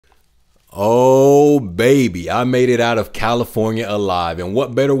Oh, baby, I made it out of California alive. And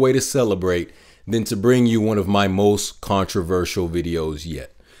what better way to celebrate than to bring you one of my most controversial videos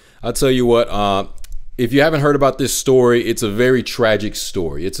yet. I'll tell you what, if you haven't heard about this story, it's a very tragic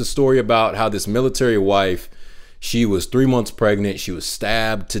story. It's a story about how this military wife, she was 3 months pregnant. She was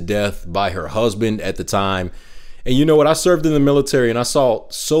stabbed to death by her husband at the time. And you know what? I served in the military and I saw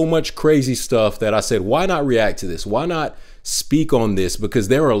so much crazy stuff that I said, why not react to this? Why not speak on this? Because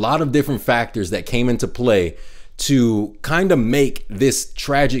there are a lot of different factors that came into play to kind of make this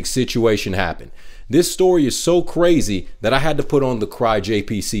tragic situation happen. This story is so crazy that I had to put on the Cry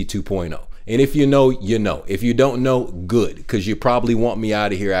JPC 2.0. And if you know, you know. If you don't know, good, because you probably want me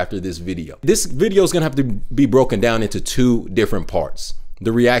out of here after this video. This video is going to have to be broken down into 2 different parts.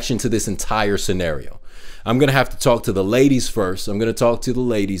 The reaction to this entire scenario. I'm going to have to talk to the ladies first. I'm going to talk to the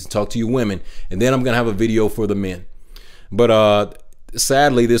ladies, talk to you women, and then I'm going to have a video for the men. But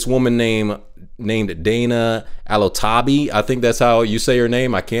sadly, this woman named Dana Alotaibi, I think that's how you say her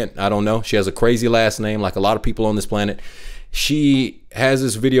name. I don't know. She has a crazy last name like a lot of people on this planet. She has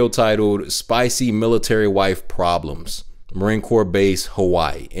this video titled Spicy Military Wife Problems, Marine Corps Base,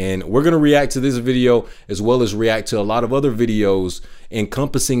 Hawaii. And we're going to react to this video as well as react to a lot of other videos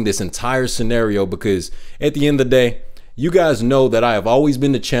encompassing this entire scenario, because at the end of the day, you guys know that I have always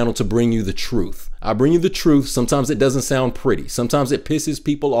been the channel to bring you the truth. I bring you the truth. Sometimes it doesn't sound pretty. Sometimes it pisses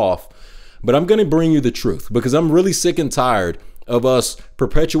people off, but I'm going to bring you the truth because I'm really sick and tired of us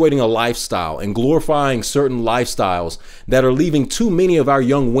perpetuating a lifestyle and glorifying certain lifestyles that are leaving too many of our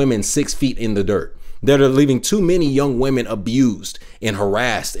young women 6 feet in the dirt, that are leaving too many young women abused and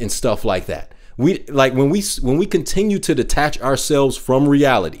harassed and stuff like that. When we continue to detach ourselves from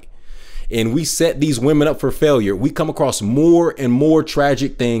reality and we set these women up for failure, we come across more and more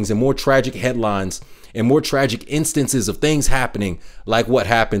tragic things and more tragic headlines and more tragic instances of things happening like what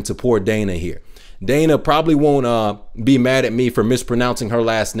happened to poor Dana here. Dana probably won't be mad at me for mispronouncing her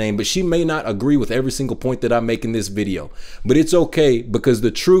last name, but she may not agree with every single point that I make in this video. But it's okay, because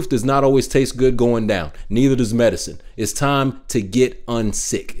the truth does not always taste good going down. Neither does medicine. It's time to get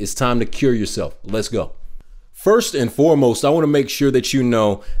unsick. It's time to cure yourself. Let's go. First and foremost, I want to make sure that you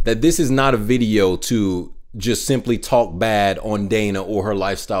know that this is not a video to just simply talk bad on Dana or her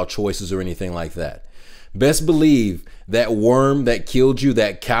lifestyle choices or anything like that. Best believe that worm that killed you,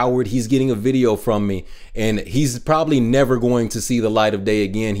 that coward, he's getting a video from me, and he's probably never going to see the light of day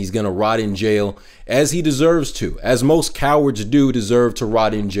again. He's going to rot in jail, as he deserves to, as most cowards do deserve to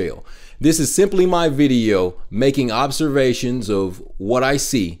rot in jail. This is simply my video making observations of what I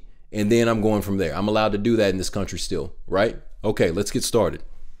see, and then I'm going from there. I'm allowed to do that in this country still, right? Okay, let's get started.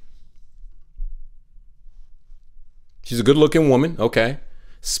 She's a good-looking woman, okay.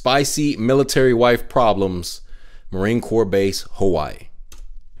 Spicy military wife problems, Marine Corps Base, Hawaii.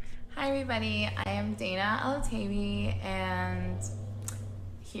 Hi everybody, I am Dana Alotaibi, and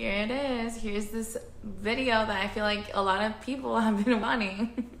here it is. Here's this video that I feel like a lot of people have been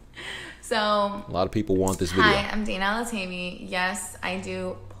wanting. So a lot of people want this video. Hi, I'm Dana Alotaibi. Yes, I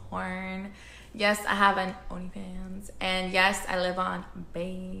do porn. Yes, I have an Onlyfans, and yes, I live on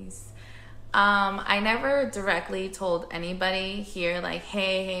base. I never directly told anybody here, like,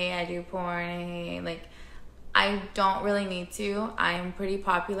 hey, I do porn, hey, like, I don't really need to. I am pretty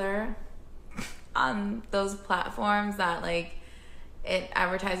popular on those platforms that, like, it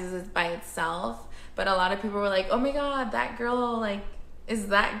advertises it by itself, but a lot of people were like, oh my god, that girl, like, is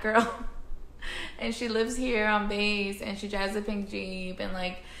that girl? And she lives here on base, and she drives a pink Jeep, and,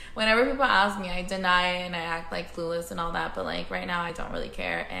 like, whenever people ask me, I deny it and I act like clueless and all that, but, like, right now I don't really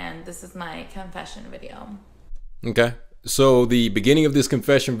care, and this is my confession video. Okay, so the beginning of this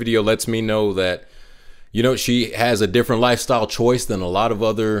confession video lets me know that, you know, she has a different lifestyle choice than a lot of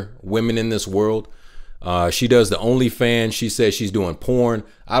other women in this world. She does the OnlyFans. She says she's doing porn.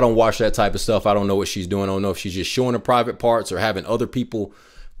 I don't watch that type of stuff. I don't know what she's doing. I don't know if she's just showing her private parts or having other people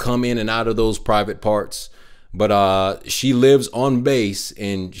come in and out of those private parts. But she lives on base,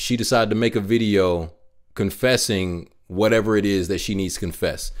 and she decided to make a video confessing whatever it is that she needs to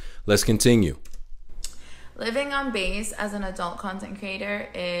confess. Let's continue. Living on base as an adult content creator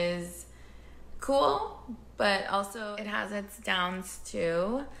is cool, but also it has its downs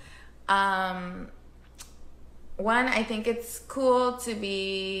too. One, I think it's cool to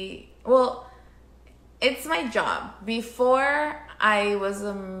be, well, it's my job. Before I was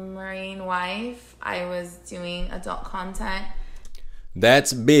a Marine wife, I was doing adult content.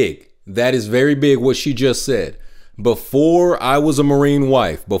 That's big. That is very big what she just said. Before I was a Marine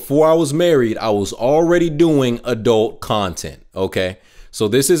wife, before I was married, I was already doing adult content, okay? So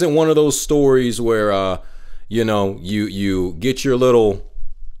this isn't one of those stories where, you know, you get your little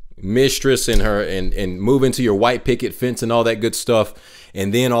mistress and her and move into your white picket fence and all that good stuff,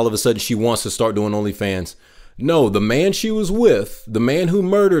 and then all of a sudden she wants to start doing OnlyFans. No, the man she was with, the man who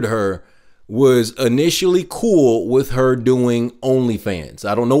murdered her, was initially cool with her doing OnlyFans.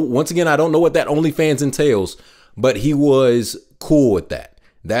 I don't know. Once again, I don't know what that OnlyFans entails, but he was cool with that.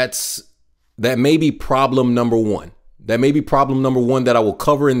 That may be problem number one. That may be problem number one that I will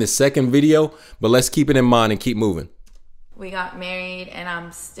cover in the second video, but let's keep it in mind and keep moving. We got married and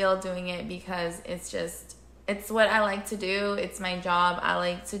I'm still doing it because it's what I like to do. It's my job. I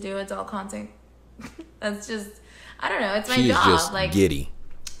like to do adult content. That's just, I don't know. It's my job. Just like giddy.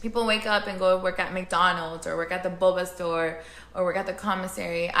 People wake up and go work at McDonald's or work at the boba store or work at the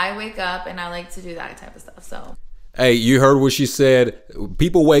commissary. I wake up and I like to do that type of stuff. So. Hey, you heard what she said.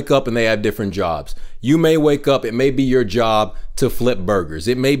 People wake up and they have different jobs. You may wake up, it may be your job to flip burgers.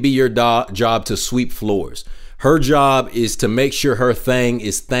 It may be your job to sweep floors. Her job is to make sure her thing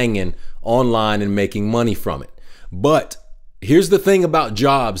is thanging online and making money from it. But here's the thing about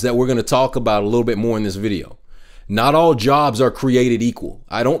jobs that we're going to talk about a little bit more in this video. Not all jobs are created equal.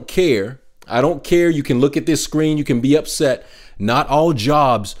 I don't care. I don't care. You can look at this screen. You can be upset. Not all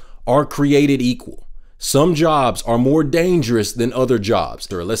jobs are created equal. Some jobs are more dangerous than other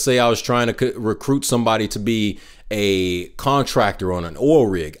jobs. Or let's say I was trying to recruit somebody to be a contractor on an oil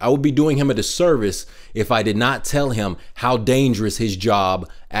rig. I would be doing him a disservice if I did not tell him how dangerous his job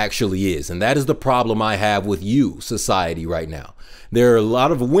actually is. And that is the problem I have with you, society, right now. There are a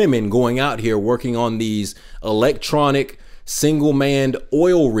lot of women going out here working on these electronic single-manned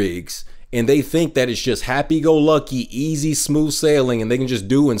oil rigs, and they think that it's just happy-go-lucky, easy, smooth sailing, and they can just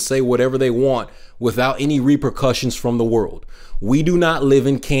do and say whatever they want without any repercussions from the world. We do not live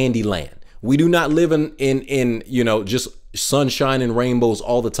in Candyland. We do not live in you know, just sunshine and rainbows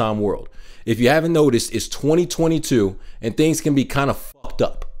all the time world. If you haven't noticed, it's 2022 and things can be kind of fucked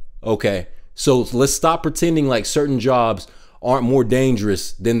up. Okay, so let's stop pretending like certain jobs aren't more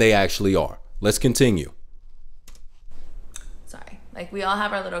dangerous than they actually are. Let's continue. Sorry, like we all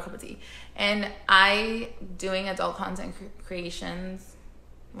have our little cup of tea. And I doing adult content creations,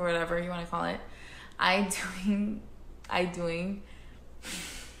 or whatever you want to call it.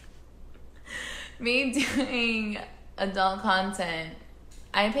 Me doing adult content,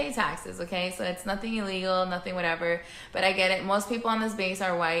 I pay taxes, okay? So it's nothing illegal, nothing whatever. But I get it. Most people on this base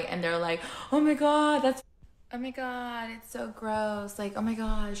are white and they're like, oh my God, oh my God, it's so gross. Like, oh my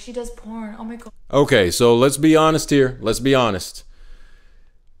God, she does porn. Oh my God. Okay, so let's be honest here. Let's be honest.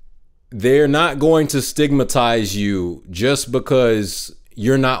 They're not going to stigmatize you just because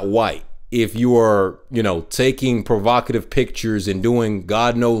you're not white. If you are, you know, taking provocative pictures and doing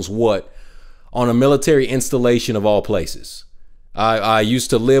God knows what on a military installation of all places. I used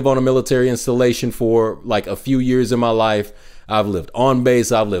to live on a military installation for like a few years in my life. I've lived on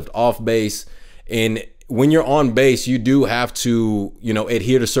base, I've lived off base. And when you're on base, you do have to, you know,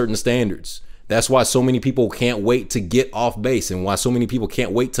 adhere to certain standards. That's why so many people can't wait to get off base and why so many people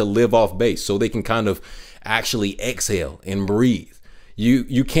can't wait to live off base so they can kind of actually exhale and breathe.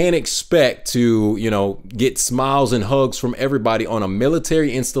 You can't expect to, you know, get smiles and hugs from everybody on a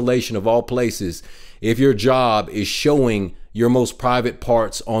military installation of all places if your job is showing your most private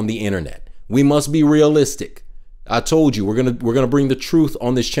parts on the internet. We must be realistic. I told you, we're gonna bring the truth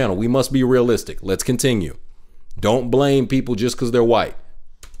on this channel. We must be realistic. Let's continue. Don't blame people just because they're white.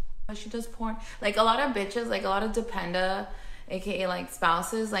 She does porn. Like a lot of bitches, like a lot of dependa, aka like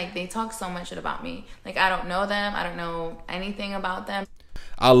spouses, like they talk so much shit about me. Like I don't know them. I don't know anything about them.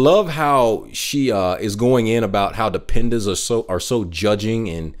 I love how she is going in about how dependas are so judging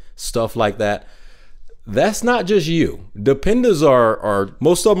and stuff like that. That's not just you. Dependas are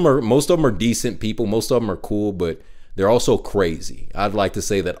most of them are decent people. Most of them are cool, but they're also crazy. I'd like to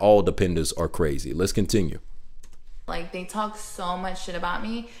say that all dependas are crazy. Let's continue. Like they talk so much shit about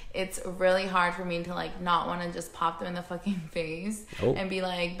me. It's really hard for me to like not want to just pop them in the fucking face and be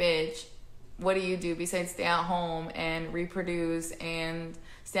like, bitch, what do you do besides stay at home and reproduce and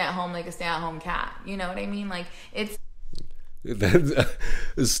stay at home like a stay-at-home cat? You know what I mean? Like it's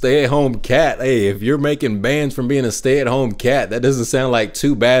stay-at-home cat. Hey, if you're making bands from being a stay-at-home cat, that doesn't sound like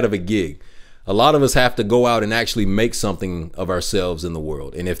too bad of a gig. A lot of us have to go out and actually make something of ourselves in the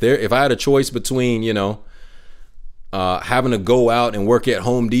world. And if I had a choice between, you know, having to go out and work at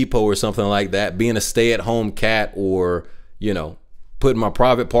Home Depot or something like that, being a stay-at-home cat, or, you know, putting my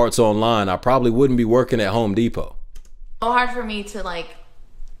private parts online, I probably wouldn't be working at Home Depot. So hard for me to like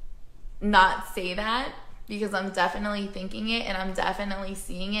not say that because I'm definitely thinking it and I'm definitely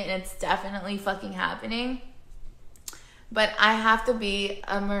seeing it and it's definitely fucking happening. But I have to be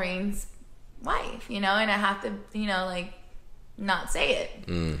a Marine's wife, you know, and I have to, you know, like not say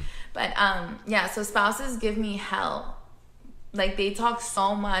it. But yeah, so spouses give me hell. Like, they talk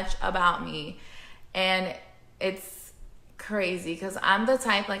so much about me, and it's crazy because I'm the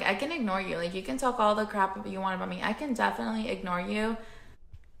type, like, I can ignore you. Like, you can talk all the crap you want about me. I can definitely ignore you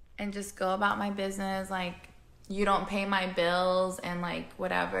and just go about my business. Like, you don't pay my bills and like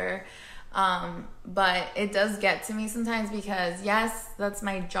whatever. But it does get to me sometimes because yes, that's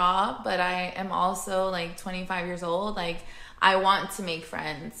my job, but I am also like 25 years old. Like, I want to make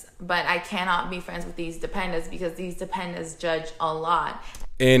friends, but I cannot be friends with these dependents because these dependents judge a lot.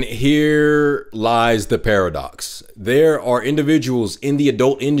 And here lies the paradox. There are individuals in the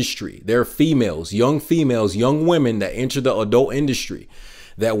adult industry. There are females, young women that enter the adult industry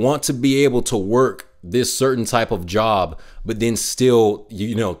that want to be able to work this certain type of job, but then still,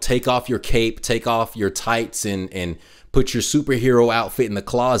 you know, take off your cape, take off your tights and put your superhero outfit in the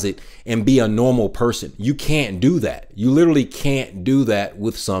closet and be a normal person. You can't do that. You literally can't do that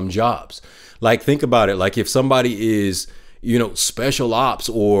with some jobs. Like, think about it. Like, if somebody is, you know, special ops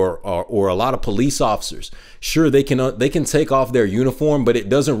or a lot of police officers, sure, they can take off their uniform, but it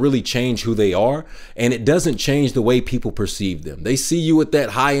doesn't really change who they are, and it doesn't change the way people perceive them. They see you with that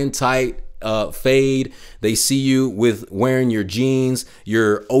high and tight fade. They see you with wearing your jeans,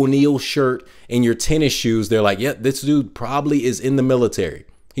 your O'Neill shirt, and your tennis shoes. They're like, yeah, this dude probably is in the military.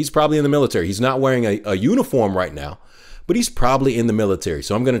 He's probably in the military. He's not wearing a uniform right now, but he's probably in the military.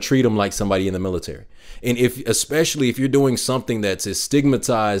 So I'm going to treat him like somebody in the military. And especially if you're doing something that's as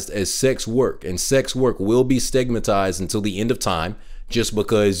stigmatized as sex work, and sex work will be stigmatized until the end of time, just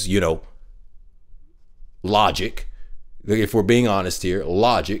because, you know, logic, if we're being honest here,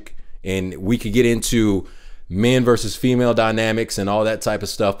 logic. And we could get into men versus female dynamics and all that type of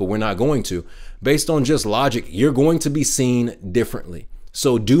stuff, but we're not going to. Based on just logic, you're going to be seen differently.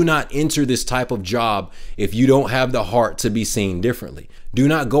 So do not enter this type of job if you don't have the heart to be seen differently. Do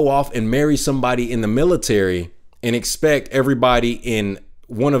not go off and marry somebody in the military and expect everybody in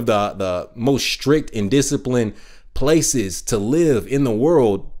one of the most strict and disciplined places to live in the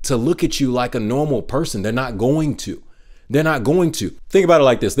world to look at you like a normal person. They're not going to. They're not going to. Think about it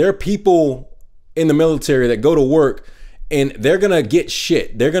like this. There are people in the military that go to work and they're going to get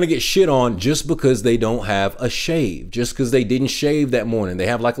shit. They're going to get shit on just because they don't have a shave, just because they didn't shave that morning. They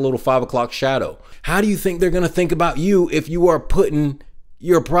have like a little 5 o'clock shadow. How do you think they're going to think about you if you are putting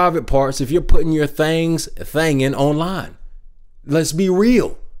your private parts, if you're putting your thangin' online? Let's be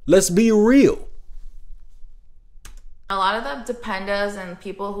real. Let's be real. A lot of the dependas and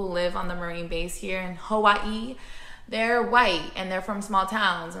people who live on the Marine base here in Hawaii, they're white and they're from small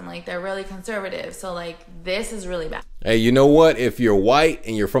towns and like they're really conservative. So like this is really bad. Hey, you know what? If you're white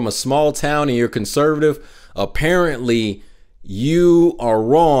and you're from a small town and you're conservative, apparently you are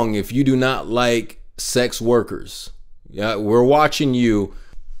wrong if you do not like sex workers. Yeah, we're watching you.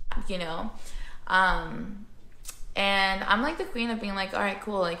 You know, and I'm like the queen of being like, all right,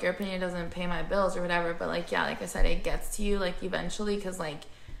 cool. Like your opinion doesn't pay my bills or whatever. But like, yeah, like I said, it gets to you like eventually because like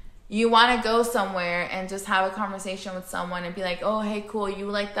you want to go somewhere and just have a conversation with someone and be like, oh, hey, cool.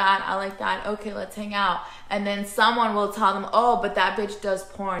 You like that. I like that. Okay, let's hang out. And then someone will tell them, oh, but that bitch does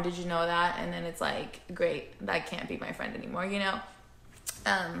porn. Did you know that? And then it's like, great. That can't be my friend anymore, you know?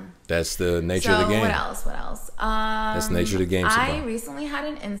 That's the nature of the game. What else? That's the nature of the game. I recently had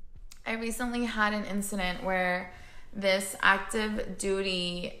an incident where this active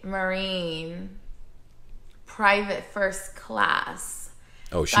duty Marine, private first class,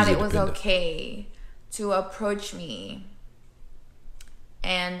 thought it was okay to approach me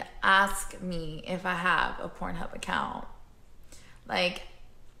and ask me if I have a Pornhub account. Like,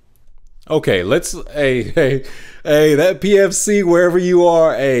 okay, hey, that PFC, wherever you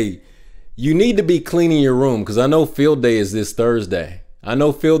are, hey, you need to be cleaning your room because I know field day is this Thursday. And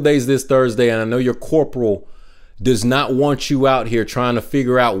I know your corporal does not want you out here trying to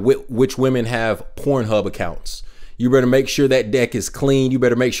figure out which women have Pornhub accounts. You better make sure that deck is clean. You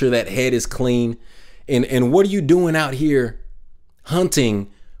better make sure that head is clean. And what are you doing out here hunting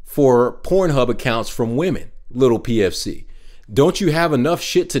for Pornhub accounts from women, little PFC? Don't you have enough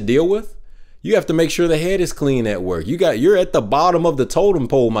shit to deal with? You have to make sure the head is clean at work. You're at the bottom of the totem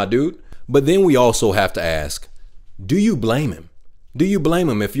pole, my dude. But then we also have to ask, do you blame him? Do you blame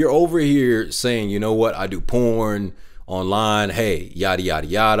him if you're over here saying, you know what, I do porn online, hey, yada, yada,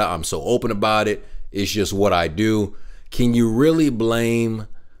 yada, I'm so open about it, it's just what I do. Can you really blame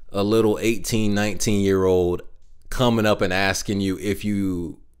a little 18, 19-year-old coming up and asking you if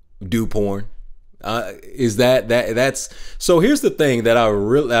you do porn? That's so here's the thing that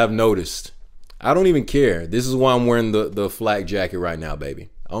I've noticed. I don't even care. This is why I'm wearing the flak jacket right now, baby.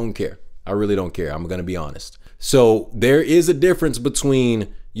 I don't care. I really don't care. I'm going to be honest. So there is a difference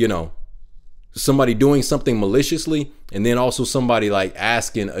between, you know, somebody doing something maliciously and then also somebody like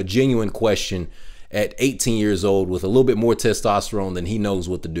asking a genuine question at 18 years old with a little bit more testosterone than he knows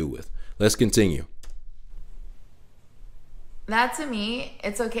what to do with. Let's continue. That to me,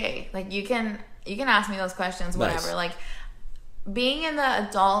 it's okay. Like you can ask me those questions, whatever. Nice. Like being in the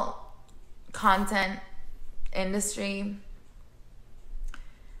adult content industry,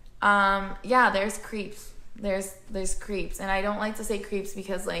 yeah, there's creeps. There's creeps, and I don't like to say creeps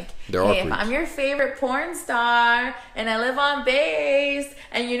because like, hey, if I'm your favorite porn star and I live on base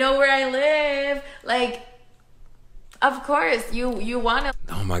and you know where I live, like, of course you want to.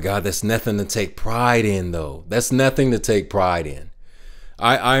 Oh my God, that's nothing to take pride in, though. That's nothing to take pride in.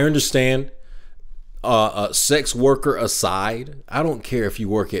 I understand. Sex worker aside, I don't care if you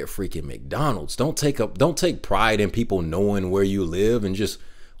work at freaking McDonald's. Don't take pride in people knowing where you live and just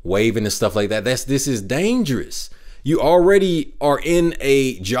waving and stuff like that. This is dangerous. You already are in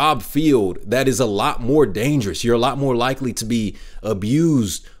a job field that is a lot more dangerous. You're a lot more likely to be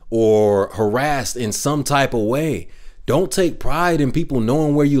abused or harassed in some type of way. Don't take pride in people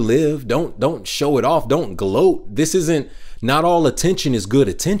knowing where you live. Don't show it off. Don't gloat. This isn't, not all attention is good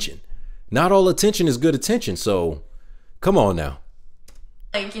attention. Not all attention is good attention. So come on now.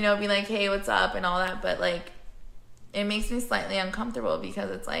 Like, you know, be like, hey, what's up and all that. But like, it makes me slightly uncomfortable because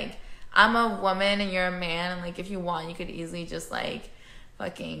it's like, I'm a woman and you're a man. And like, if you want, you could easily just like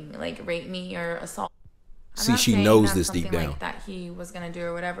fucking like rape me or assault. See, she knows this deep down. Like that he was going to do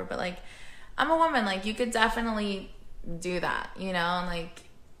or whatever. But like, I'm a woman. Like you could definitely do that, you know? And like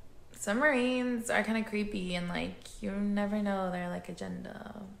some Marines are kind of creepy and like, you never know their like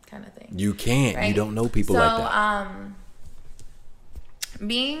agenda kind of thing. You can't. Right? You don't know people like that.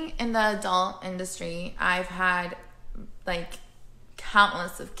 Being in the adult industry, I've had like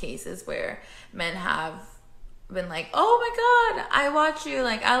countless of cases where men have been like, oh my God, I watch you,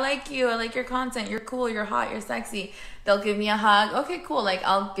 like I like you, I like your content, you're cool, you're hot, you're sexy. They'll give me a hug. Okay, cool, like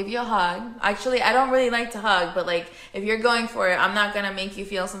I'll give you a hug. Actually, I don't really like to hug, but like if you're going for it, I'm not gonna make you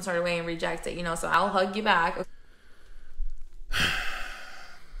feel some sort of way and reject it, you know, so I'll hug you back.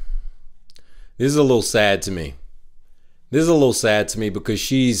 This is a little sad to me. This is a little sad to me because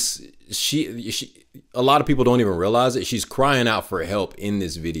she a lot of people don't even realize it. She's crying out for help in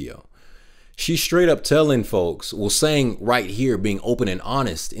this video. She's straight up telling folks, well, saying right here, being open and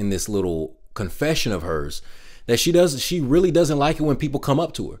honest in this little confession of hers, that she really doesn't like it when people come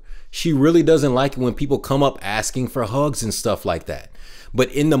up to her. She really doesn't like it when people come up asking for hugs and stuff like that.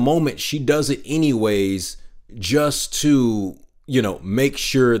 But in the moment, she does it anyways, just to, you know, make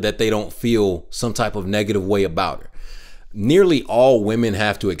sure that they don't feel some type of negative way about her. Nearly all women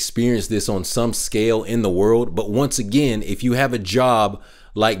have to experience this on some scale in the world. But once again, if you have a job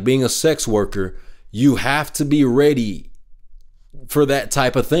like being a sex worker, you have to be ready for that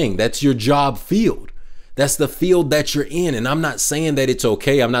type of thing. That's your job field. That's the field that you're in. And I'm not saying that it's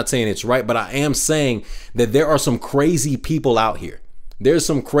okay. I'm not saying it's right, but I am saying that there are some crazy people out here. There's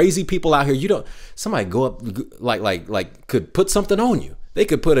some crazy people out here. Somebody go up like could put something on you. They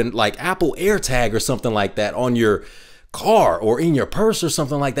could put an like Apple AirTag or something like that on your car or in your purse or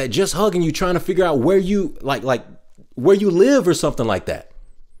something like that, just hugging you, trying to figure out where you like where you live or something like that.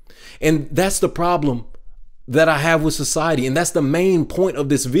 And that's the problem that I have with society. And that's the main point of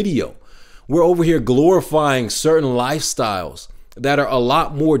this video. We're over here glorifying certain lifestyles that are a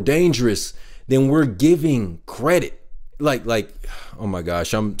lot more dangerous than we're giving credit. Like, oh my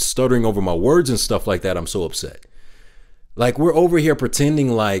gosh, I'm stuttering over my words and stuff like that. I'm so upset. Like we're over here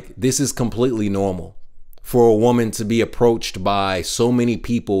pretending like this is completely normal for a woman to be approached by so many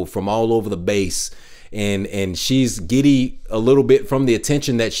people from all over the base, and she's giddy a little bit from the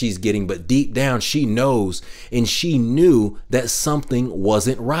attention that she's getting, but deep down she knows, and she knew that something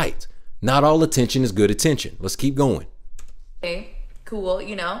wasn't right. Not all attention is good attention. Let's keep going. Okay, cool,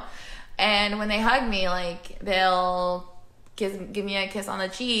 you know, and when they hug me, like they'll give me a kiss on the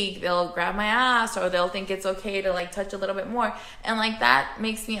cheek, they'll grab my ass, or they'll think it's okay to like touch a little bit more, and like that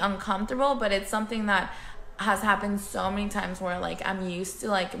makes me uncomfortable. But it's something that has happened so many times where like I'm used to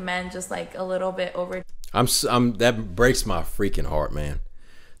like men just like a little bit over. That breaks my freaking heart, man.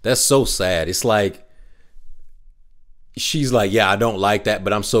 That's so sad. It's like she's like, yeah, I don't like that,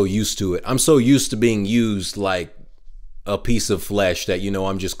 but I'm so used to it. I'm so used to being used like a piece of flesh that, you know,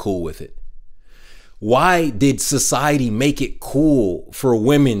 I'm just cool with it. Why did society make it cool for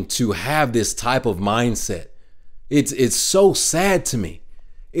women to have this type of mindset? It's so sad to me.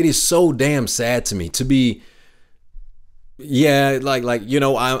 It is so damn sad to me to be, yeah, like you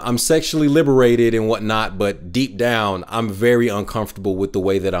know, I'm sexually liberated and whatnot, but deep down, I'm very uncomfortable with the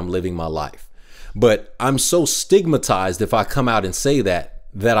way that I'm living my life. But I'm so stigmatized if I come out and say that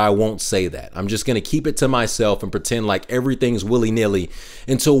I won't say that. I'm just going to keep it to myself and pretend like everything's willy-nilly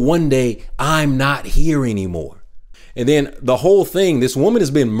until one day I'm not here anymore. And then the whole thing, this woman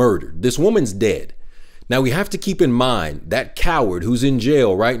has been murdered. This woman's dead. Now we have to keep in mind that coward who's in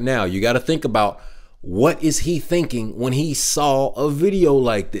jail right now. You got to think about, what is he thinking when he saw a video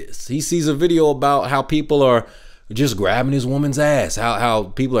like this? He sees a video about how people are just grabbing his woman's ass, how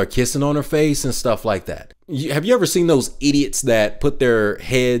people are kissing on her face and stuff like that. Have you ever seen those idiots that put their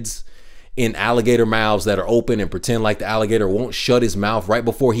heads in alligator mouths that are open and pretend like the alligator won't shut his mouth right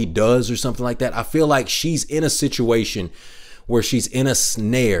before he does or something like that? I feel like she's in a situation where she's in a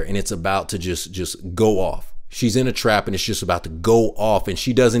snare and it's about to just go off. She's in a trap and it's just about to go off and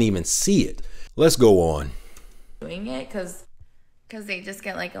she doesn't even see it. Let's go on. Doing it because they just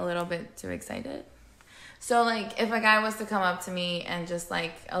get like a little bit too excited. So like if a guy was to come up to me and just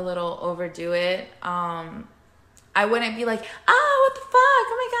like a little overdo it, I wouldn't be like, what the fuck,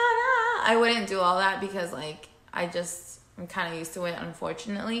 oh my God, I wouldn't do all that because like I'm kind of used to it,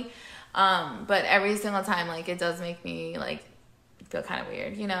 unfortunately. But every single time, like it does make me like feel kind of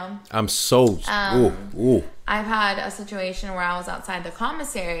weird, you know? I'm so, ooh. I've had a situation where I was outside the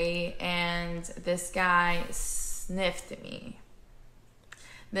commissary and this guy sniffed me.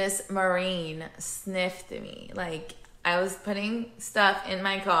 This Marine sniffed me. Like, I was putting stuff in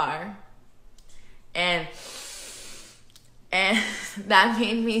my car and that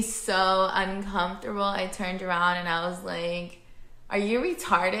made me so uncomfortable. I turned around and I was like, are you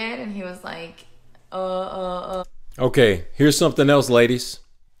retarded? And he was like, Okay, here's something else, ladies.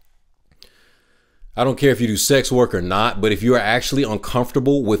 I don't care if you do sex work or not, but if you are actually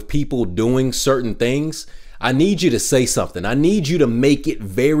uncomfortable with people doing certain things, I need you to say something. I need you to make it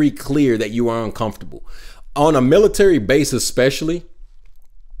very clear that you are uncomfortable. On a military base especially,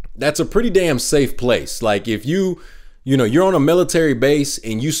 that's a pretty damn safe place. Like if you're on a military base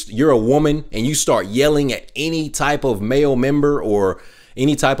and you're a woman and you start yelling at any type of male member or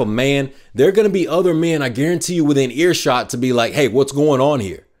any type of man, there are going to be other men, I guarantee you, within earshot to be like, hey, what's going on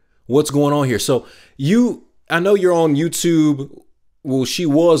here? What's going on here? So I know you're on YouTube. Well, she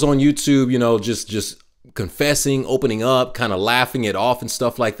was on YouTube, just confessing, opening up, kind of laughing it off and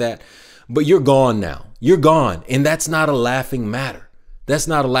stuff like that. But you're gone now. You're gone. And that's not a laughing matter. That's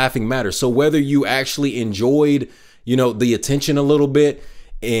not a laughing matter. So whether you actually enjoyed, the attention a little bit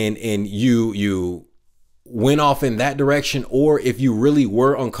and you went off in that direction, or if you really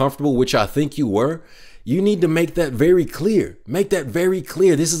were uncomfortable, which I think you were, you need to make that very clear. Make that very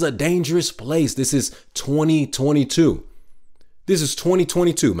clear. This is a dangerous place. This is 2022. This is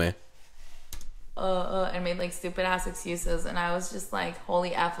 2022, man. And made like stupid ass excuses. And I was just like,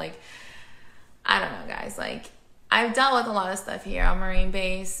 holy F, like, I don't know, guys. Like, I've dealt with a lot of stuff here on Marine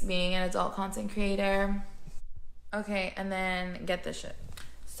Base, being an adult content creator. Okay, and then get this shit.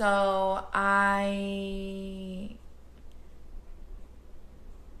 So I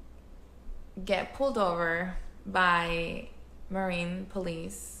get pulled over by Marine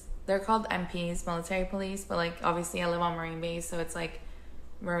police. They're called MPs, military police, but like obviously I live on Marine Base, so it's like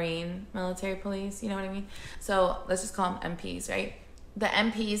Marine military police, you know what I mean? So let's just call them MPs, right? The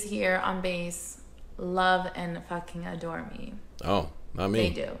MPs here on base love and fucking adore me. Oh, not me.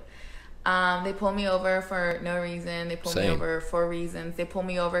 They do. They pull me over for no reason. They pull me over for reasons. They pull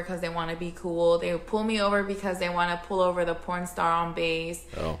me over because they want to be cool. They pull me over because they want to pull over the porn star on base.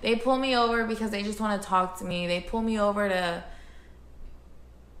 Oh. They pull me over because they just want to talk to me. They pull me over to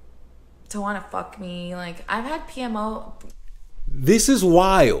want to fuck me. Like, I've had PMO. This is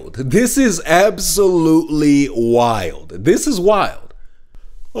wild. This is absolutely wild. This is wild.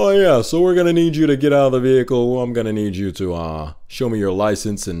 Oh yeah, so we're gonna need you to get out of the vehicle. I'm gonna need you to show me your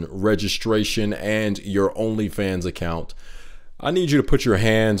license and registration and your Onlyfans account. I need you to put your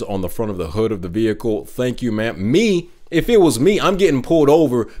hands on the front of the hood of the vehicle. Thank you, ma'am. If it was me, I'm getting pulled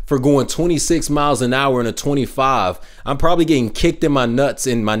over for going 26 miles an hour in a 25. I'm probably getting kicked in my nuts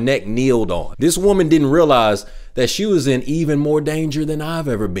and my neck kneeled on. This woman didn't realize that she was in even more danger than I've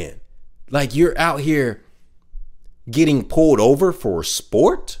ever been. Like, you're out here getting pulled over for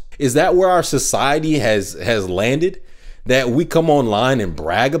sport? Is that where our society has landed? That we come online and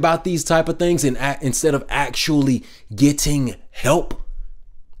brag about these type of things and instead of actually getting help?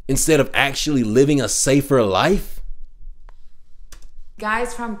 Instead of actually living a safer life?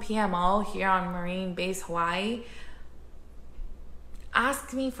 Guys from PMO here on Marine Base Hawaii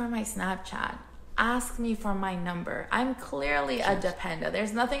ask me for my Snapchat. Ask me for my number. I'm clearly a dependent.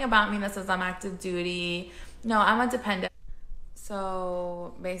 There's nothing about me that says I'm active duty. No, I'm a dependent.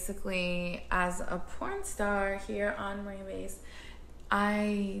 So basically, as a porn star here on Marine Base,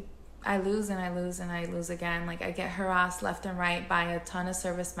 I I lose and I lose and I lose again. Like, I get harassed left and right by a ton of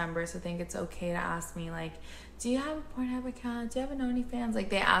service members who think it's okay to ask me, like, do you have a Pornhub account? Do you have an Onlyfans? Like,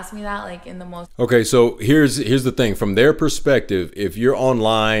 they ask me that, like, in the most... Okay, so here's the thing. From their perspective, if you're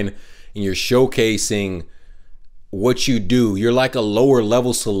online and you're showcasing what you do, you're like a lower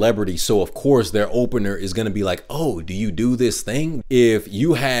level celebrity. So, of course, their opener is going to be like, oh, do you do this thing? If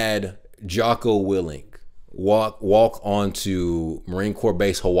you had Jocko Willink walk onto Marine Corps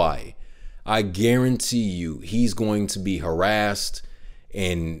Base Hawaii, I guarantee you he's going to be harassed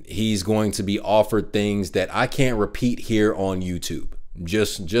and he's going to be offered things that I can't repeat here on YouTube.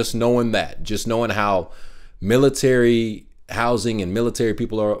 Just knowing that, just knowing how military housing and military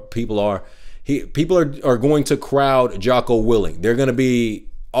people are going to crowd Jocko Willink. They're going to be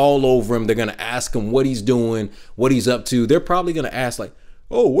all over him. They're going to ask him what he's doing, what he's up to. They're probably going to ask like,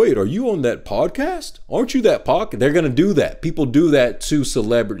 oh, wait, are you on that podcast? Aren't you that podcast? They're going to do that. People do that to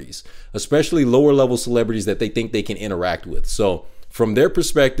celebrities, especially lower level celebrities that they think they can interact with. So from their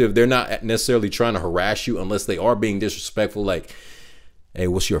perspective, they're not necessarily trying to harass you unless they are being disrespectful, like, hey,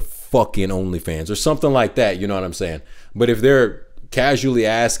 what's your fucking OnlyFans or something like that. You know what I'm saying? But if they're casually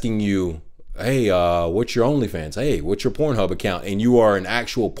asking you, hey, what's your OnlyFans? Hey, what's your Pornhub account? And you are an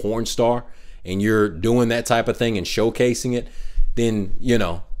actual porn star and you're doing that type of thing and showcasing it, then, you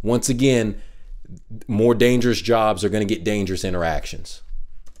know, once again, more dangerous jobs are going to get dangerous interactions.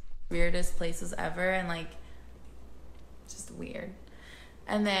 Weirdest places ever, and like, just weird.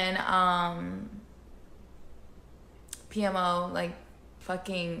 And then PMO like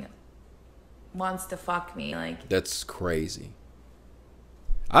fucking wants to fuck me. Like, that's crazy.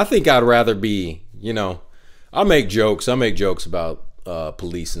 I think I'd rather be, you know, I make jokes about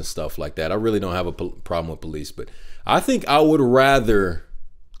police and stuff like that. I really don't have a problem with police, but I think I would rather,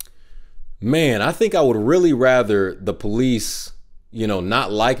 I think I would really rather the police, you know,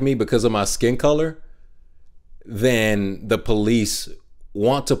 not like me because of my skin color than the police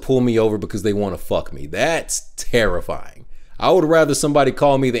want to pull me over because they want to fuck me. That's terrifying. I would rather somebody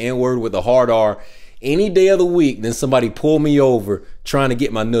call me the N-word with a hard R any day of the week than somebody pull me over trying to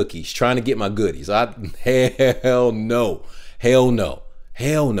get my nookies, trying to get my goodies. Hell no. Hell no.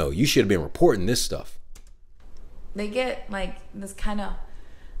 Hell no. You should have been reporting this stuff. They get like this kind of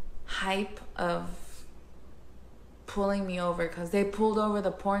hype of pulling me over because they pulled over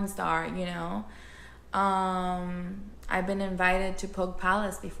the porn star, you know. I've been invited to Pogue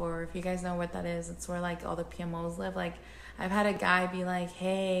Palace before. If you guys know what that is, it's where like all the PMOs live. Like, I've had a guy be like,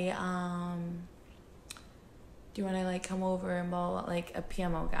 hey, do you want to like come over and blah, blah, blah, like a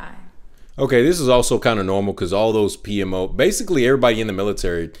PMO guy. Okay, this is also kind of normal because all those PMO, basically everybody in the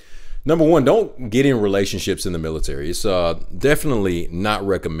military, number one, don't get in relationships in the military. It's definitely not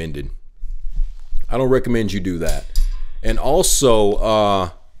recommended. I don't recommend you do that. And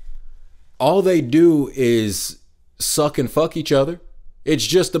also, all they do is suck and fuck each other. It's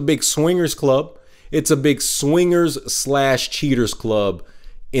just a big swingers club. It's a big swingers / cheaters club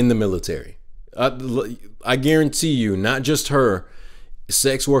in the military. I guarantee you, not just her,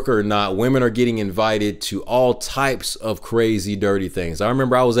 sex worker or not, women are getting invited to all types of crazy, dirty things. I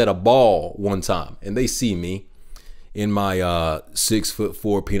remember I was at a ball one time and they see me in my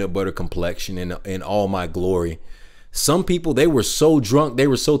 6'4" peanut butter complexion in all my glory. Some people, they were so drunk, they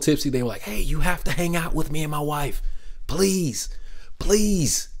were so tipsy, they were like, hey, you have to hang out with me and my wife. Please,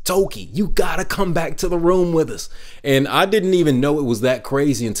 please, Toki, you gotta come back to the room with us. And I didn't even know it was that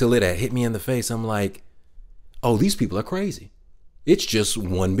crazy until it had hit me in the face. I'm like, oh, these people are crazy. It's just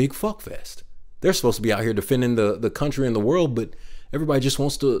one big fuck fest. They're supposed to be out here defending the country and the world, but everybody just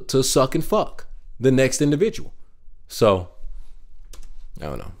wants to suck and fuck the next individual. So, I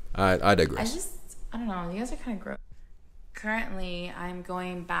don't know. I digress. I don't know. You guys are kind of gross. Currently, I'm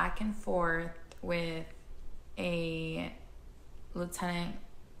going back and forth with a lieutenant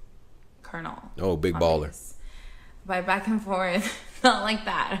colonel. Oh, big baller. By back and forth, not like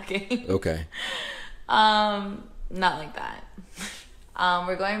that, okay? Okay. Not like that.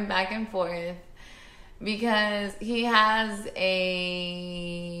 We're going back and forth because he just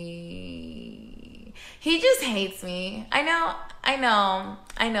hates me. I know.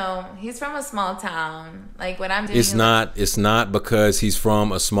 He's from a small town. Like, what I'm doing, it's not because he's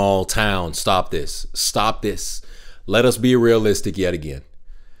from a small town. Stop this. Let us be realistic yet again.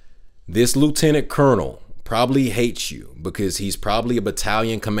 This lieutenant colonel probably hates you because he's probably a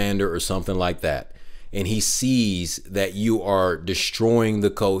battalion commander or something like that. And he sees that you are destroying the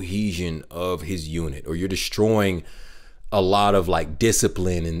cohesion of his unit, or you're destroying a lot of like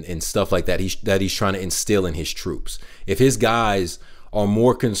discipline and stuff like that. He's trying to instill in his troops. If his guys are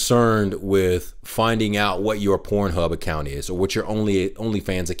more concerned with finding out what your Pornhub account is or what your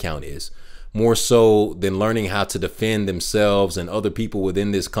OnlyFans account is, more so than learning how to defend themselves and other people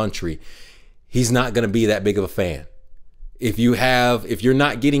within this country, he's not going to be that big of a fan. If you're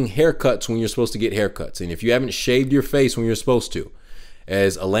not getting haircuts when you're supposed to get haircuts, and if you haven't shaved your face when you're supposed to,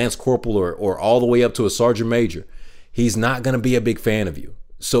 as a Lance Corporal or all the way up to a Sergeant Major, he's not going to be a big fan of you.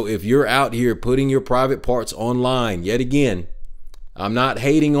 So if you're out here putting your private parts online, yet again, I'm not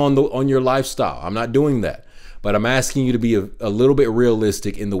hating on your lifestyle. I'm not doing that. But I'm asking you to be a little bit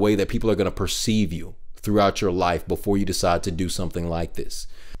realistic in the way that people are going to perceive you throughout your life before you decide to do something like this.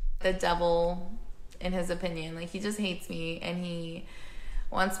 The devil, in his opinion, like, he just hates me and he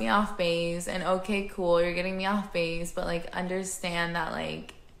wants me off base. And okay, cool, you're getting me off base, but like, understand that,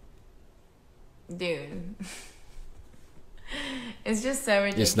 like, dude, it's just so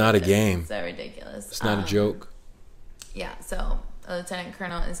ridiculous. It's not a game. It's so ridiculous. It's not a joke. Yeah, so a lieutenant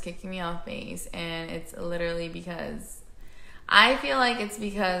colonel is kicking me off base, and it's literally because I feel like it's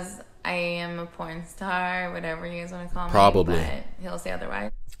because I am a porn star, whatever you guys want to call me. Probably. But he'll say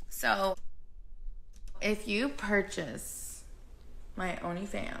otherwise. So if you purchase my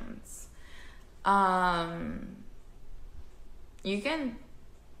OnlyFans, you can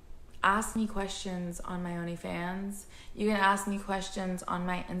ask me questions on my OnlyFans. You can ask me questions on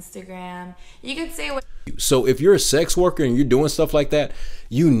my Instagram. You can say what. So if you're a sex worker and you're doing stuff like that,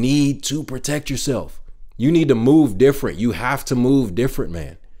 you need to protect yourself. You need to move different. You have to move different,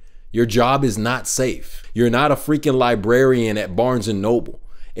 man. Your job is not safe. You're not a freaking librarian at Barnes and Noble.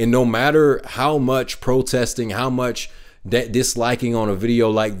 And no matter how much protesting, how much disliking on a video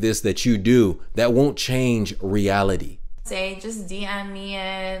like this that you do, that won't change reality. Say, just DM me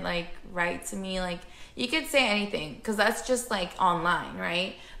it, like, write to me, like, you could say anything, because that's just like online,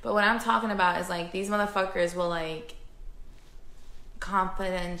 right? But what I'm talking about is like, these motherfuckers will like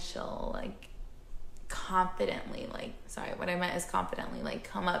confidently, what I meant is confidently, like,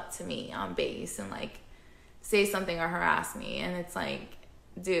 come up to me on base and like say something or harass me. And it's like,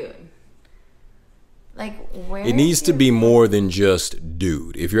 dude, like, where it needs to be more than just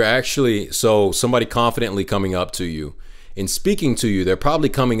dude. If you're actually, so somebody confidently coming up to you and speaking to you, they're probably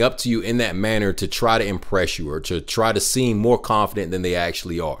coming up to you in that manner to try to impress you or to try to seem more confident than they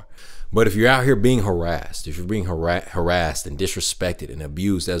actually are. But if you're out here being harassed, if you're being harassed and disrespected and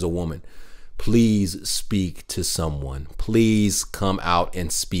abused as a woman, please speak to someone. Please come out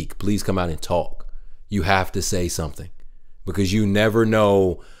and speak. Please come out and talk. You have to say something, because you never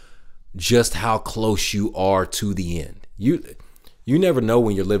know just how close you are to the end. You never know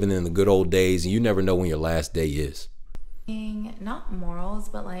when you're living in the good old days, and you never know when your last day is. Not morals,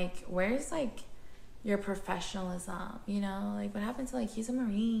 but like, where's like your professionalism? You know, like, what happened to, like, he's a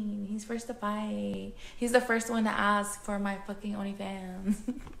Marine, he's first to fight, he's the first one to ask for my fucking OnlyFans.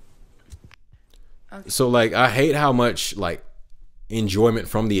 Okay. So like, I hate how much like enjoyment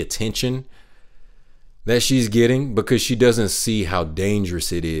from the attention that she's getting, because she doesn't see how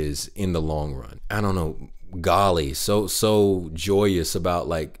dangerous it is in the long run. I don't know, golly, so joyous about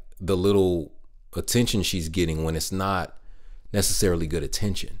like the little attention she's getting when it's not necessarily good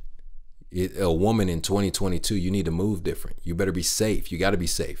attention. A woman in 2022, you need to move different. You better be safe. You got to be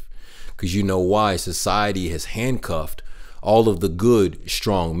safe, because you know why? Society has handcuffed all of the good,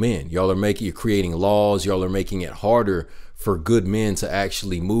 strong men. You're creating laws. Y'all are making it harder for good men to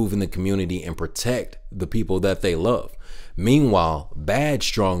actually move in the community and protect the people that they love. Meanwhile, bad,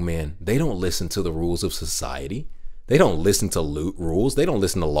 strong men, they don't listen to the rules of society. They don't listen to rules. They don't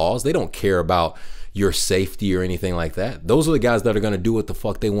listen to laws. They don't care about your safety or anything like that. Those are the guys that are going to do what the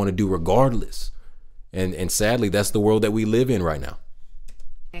fuck they want to do regardless. And sadly, that's the world that we live in right now.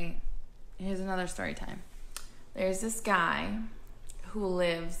 Okay, here's another story time. There's this guy who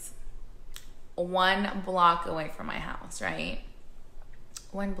lives 1 block away from my house, right?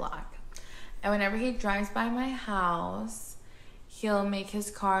 1 block. And whenever he drives by my house, he'll make his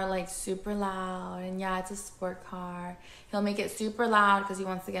car like super loud. And yeah, it's a sport car. He'll make it super loud because he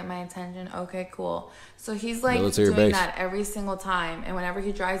wants to get my attention. Okay, cool. So he's like doing that every single time. And whenever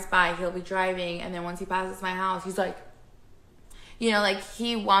he drives by, he'll be driving. And then once he passes my house, he's like, you know, like,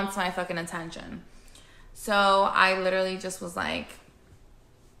 he wants my fucking attention. So I literally just was like,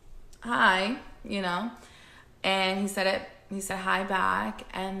 hi, you know. And he said hi back.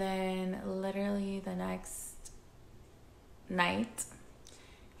 And then literally the next night,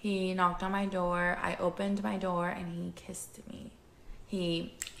 he knocked on my door. I opened my door and he kissed me.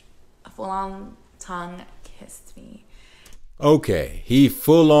 He full-on tongue kissed me. Okay, he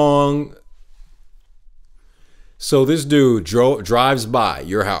full-on. So this dude drives by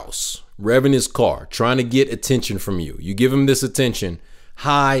your house, revving his car, trying to get attention from you. You give him this attention.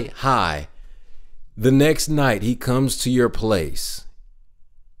 Hi. The next night he comes to your place.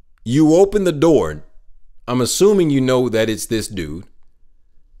 You open the door. I'm assuming you know that it's this dude.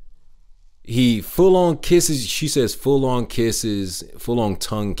 He full on kisses. She says full on kisses, full on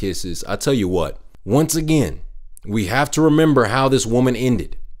tongue kisses. I tell you what, once again, we have to remember how this woman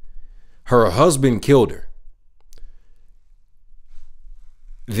ended. Her husband killed her.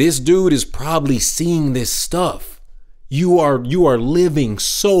 This dude is probably seeing this stuff. You are living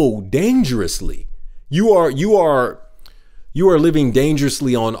so dangerously. You are living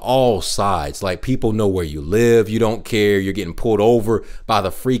dangerously on all sides. Like, people know where you live. You don't care. You're getting pulled over by the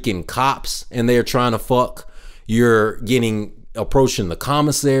freaking cops and they're trying to fuck. You're approaching the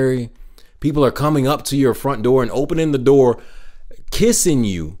commissary. People are coming up to your front door and opening the door, kissing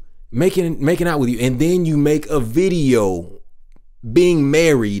you, making out with you. And then you make a video being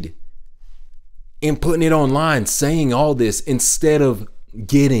married and putting it online, saying all this instead of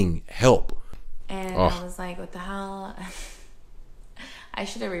getting help. And I was like, what the hell? I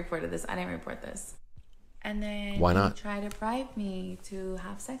should have reported this. I didn't report this. And then why not? He tried to bribe me to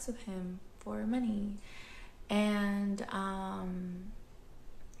have sex with him for money. And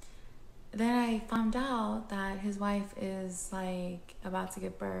then I found out that his wife is like about to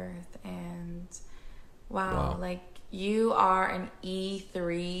give birth. And wow. Like, you are an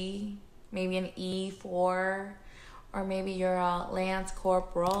E3, maybe an E4. Or maybe you're a Lance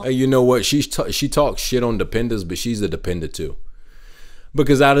Corporal. Hey, you know what? She talks shit on dependents, but she's a dependent too.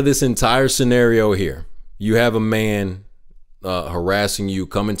 Because out of this entire scenario here, you have a man harassing you,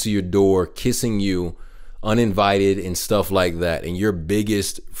 coming to your door, kissing you, uninvited and stuff like that. And your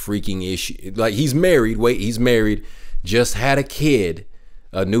biggest freaking issue, like, he's married. Wait, he's married, just had a kid,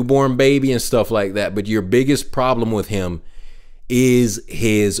 a newborn baby and stuff like that. But your biggest problem with him is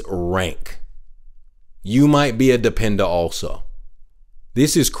his rank. You might be a depender also.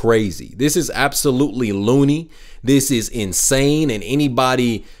 This is crazy. This is absolutely loony. This is insane. And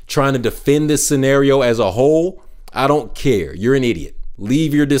anybody trying to defend this scenario as a whole, I don't care. You're an idiot.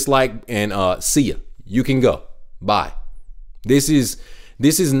 Leave your dislike and see ya. You can go. Bye. This is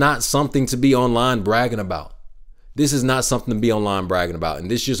not something to be online bragging about. This is not something to be online bragging about. And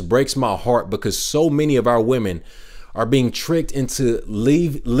this just breaks my heart because so many of our women are being tricked into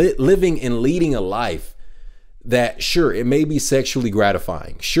living and leading a life that, sure, it may be sexually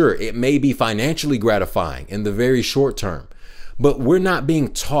gratifying. Sure, it may be financially gratifying in the very short term. But we're not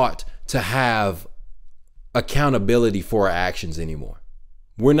being taught to have accountability for our actions anymore.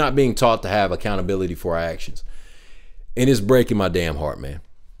 We're not being taught to have accountability for our actions. And it's breaking my damn heart, man.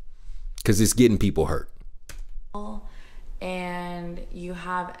 Because it's getting people hurt. And you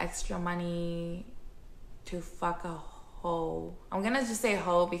have extra money to fuck a hoe. I'm gonna just say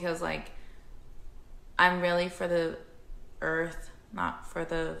hoe because, like, I'm really for the earth, not for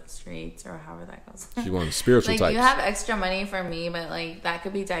the streets or however that goes. She's one of the spiritual types. You have extra money for me, but like that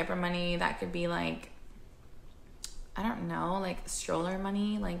could be diaper money. That could be like, I don't know, like stroller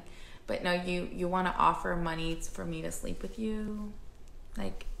money. Like, but no, you want to offer money for me to sleep with you.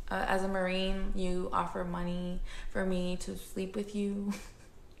 Like, as a Marine, you offer money for me to sleep with you.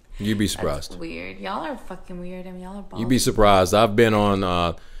 You'd be surprised. That's weird. Y'all are fucking weird. I mean, y'all are balls. You'd be surprised. I've been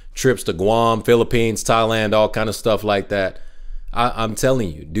on trips to Guam, Philippines, Thailand, all kind of stuff like that. I'm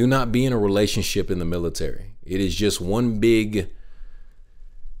telling you, do not be in a relationship in the military. It is just one big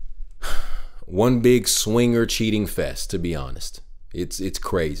swinger cheating fest, to be honest. It's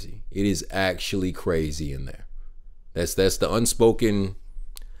crazy. It is actually crazy in there. That's the unspoken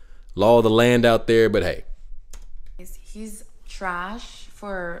law of the land out there, but hey. He's trash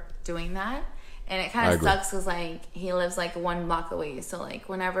for doing that. And it kind of sucks because, like, he lives, like, 1 block away. So, like,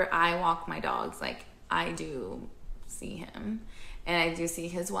 whenever I walk my dogs, like, I do see him. And I do see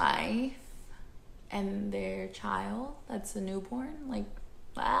his wife and their child. That's a newborn. Like,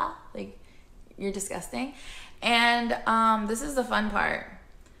 wow. Like, you're disgusting. And this is the fun part.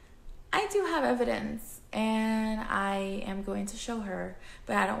 I do have evidence. And I am going to show her.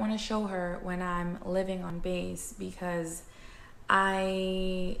 But I don't want to show her when I'm living on base because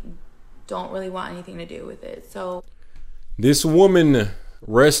I don't really want anything to do with it. So this woman,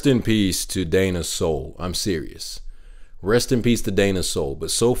 rest in peace to Dana's soul. I'm serious. Rest in peace to Dana's soul.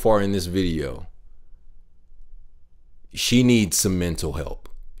 But so far in this video, she needs some mental help.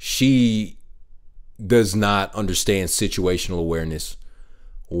 She does not understand situational awareness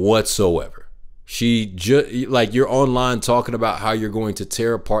whatsoever. She just, like, you're online talking about how you're going to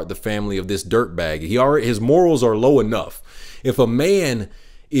tear apart the family of this dirtbag. His morals are low enough. If a man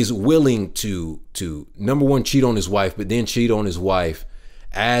is willing to number one, cheat on his wife, but then cheat on his wife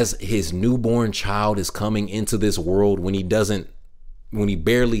as his newborn child is coming into this world, when he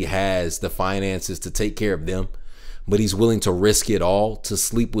barely has the finances to take care of them, but he's willing to risk it all to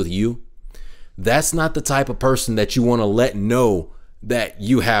sleep with you. That's not the type of person that you want to let know that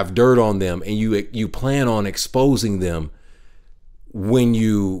you have dirt on them, and you plan on exposing them when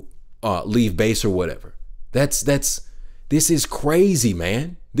you leave base or whatever. This is crazy,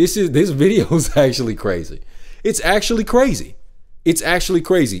 man. This video is actually crazy. It's actually crazy. It's actually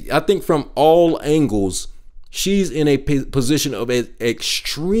crazy. I think from all angles, she's in a position of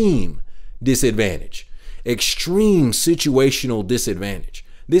extreme disadvantage, extreme situational disadvantage.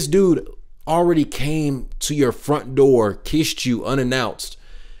 This dude already came to your front door, kissed you unannounced,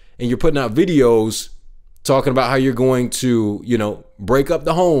 and you're putting out videos talking about how you're going to, break up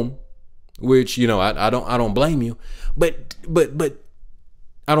the home, which, I don't blame you, but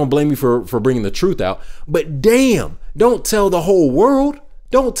I don't blame you for bringing the truth out. But damn, don't tell the whole world.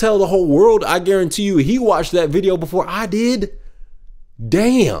 Don't tell the whole world. I guarantee you he watched that video before I did.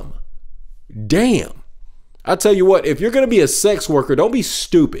 Damn. I tell you what, if you're going to be a sex worker, don't be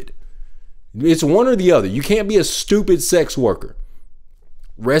stupid. It's one or the other. You can't be a stupid sex worker.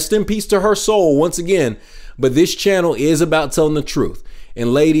 Rest in peace to her soul once again. But this channel is about telling the truth.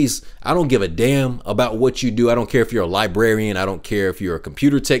 And ladies, I don't give a damn about what you do. I don't care if you're a librarian. I don't care if you're a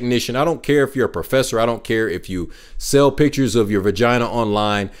computer technician. I don't care if you're a professor. I don't care if you sell pictures of your vagina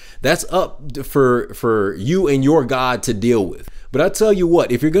online. That's up for you and your God to deal with. But I tell you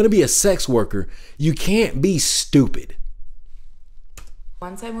what, if you're going to be a sex worker, you can't be stupid.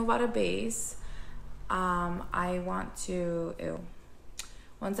 Once I move out of base, I want to,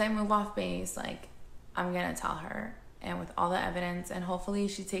 once I move off base, like, I'm going to tell her, and with all the evidence, and hopefully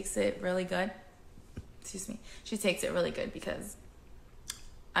she takes it really good. Excuse me. She takes it really good, because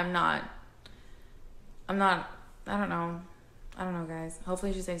I don't know, guys.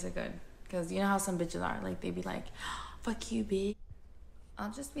 Hopefully she takes it good, because you know how some bitches are, like, they be like, fuck you, bitch.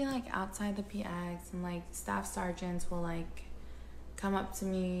 I'll just be like outside the PX, and like staff sergeants will like come up to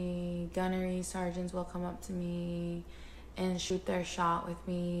me, gunnery sergeants will come up to me and shoot their shot with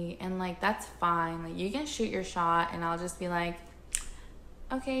me, and like that's fine. Like, you can shoot your shot, and I'll just be like,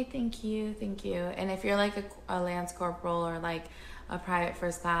 okay, thank you. And if you're like a lance corporal or like a private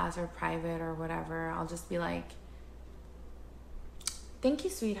first class or private or whatever, I'll just be like, thank you,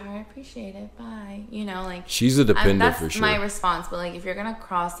 sweetheart, appreciate it, bye. Like, she's a dependent for that's sure. my response. But like, if you're gonna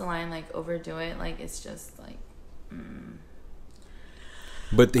cross the line, like overdo it, like it's just like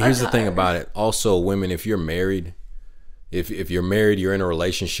But here's the thing about it. Also, women, if you're married, if you're married, you're in a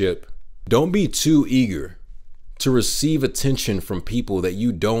relationship, don't be too eager to receive attention from people that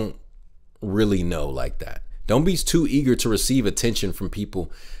you don't really know like that. Don't be too eager to receive attention from people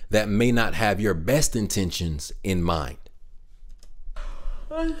that may not have your best intentions in mind.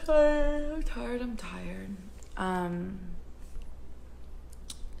 I'm tired.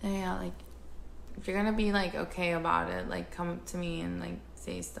 Yeah, like, if you're gonna be like okay about it, like come up to me and like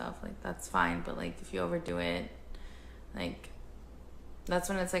say stuff, like that's fine. But like, if you overdo it, like, that's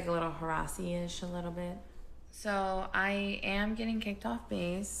when it's like a little harassy-ish a little bit. So I am getting kicked off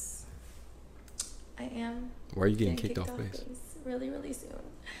base. I am. Why are you getting kicked off base? Really, really soon.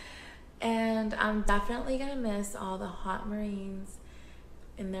 And I'm definitely gonna miss all the hot Marines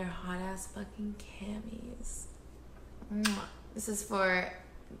in their hot-ass fucking camis. This is for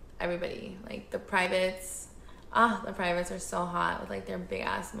everybody. Like, the privates. The privates are so hot with like their big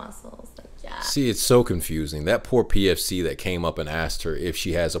ass muscles. Like, yeah. See, it's so confusing. That poor PFC that came up and asked her if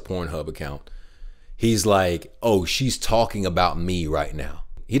she has a Pornhub account. He's like, oh, she's talking about me right now.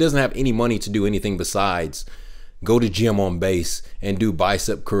 He doesn't have any money to do anything besides go to gym on base and do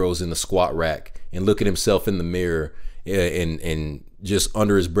bicep curls in the squat rack and look at himself in the mirror and just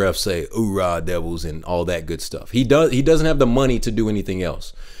under his breath say, "Hoorah, devils," and all that good stuff. He doesn't have the money to do anything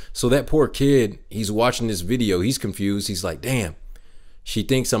else. So that poor kid, he's watching this video, he's confused. He's like, damn, she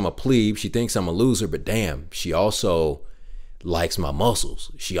thinks I'm a plebe, she thinks I'm a loser, but damn, she also likes my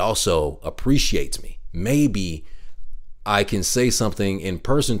muscles. She also appreciates me. Maybe I can say something in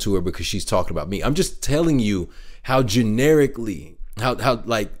person to her because she's talking about me. I'm just telling you how generically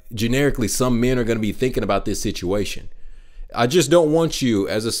some men are going to be thinking about this situation. I just don't want you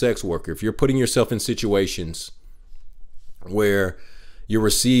as a sex worker, if you're putting yourself in situations where you're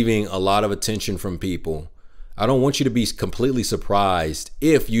receiving a lot of attention from people, I don't want you to be completely surprised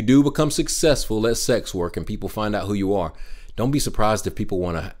if you do become successful at sex work and people find out who you are. Don't be surprised if people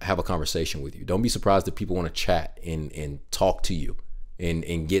want to have a conversation with you. Don't be surprised if people want to chat and talk to you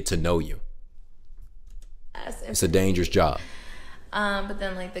and get to know you. It's a dangerous job. But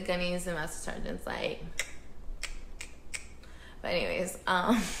then like the gunnies and master sergeants, like, But anyways,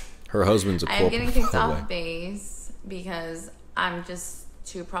 her husband's a corporal. I'm getting kicked off base because I'm just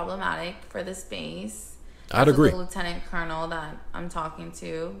too problematic for this base. I'd agree. The lieutenant colonel that I'm talking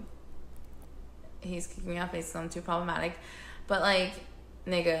to, he's kicking me off base because I'm too problematic. But like,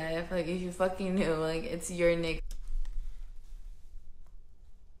 nigga, if you fucking knew, like, it's your nigga.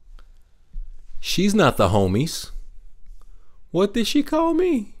 She's not the homies. What did she call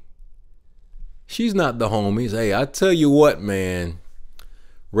me? She's not the homies. Hey, I tell you what, man.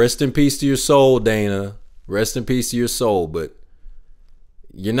 Rest in peace to your soul, Dana. Rest in peace to your soul, but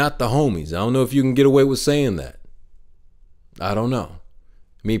you're not the homies. I don't know if you can get away with saying that. I don't know.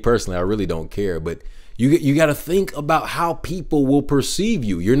 Me personally, I really don't care, but you got to think about how people will perceive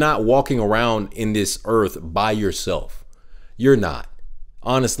you. You're not walking around in this earth by yourself. You're not.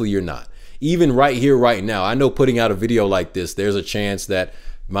 Honestly, you're not. Even right here, right now, I know putting out a video like this, there's a chance that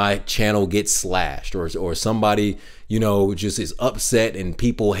my channel gets slashed or somebody, you know, just is upset and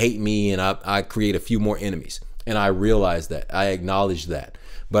people hate me and I create a few more enemies. And I realize that. I acknowledge that.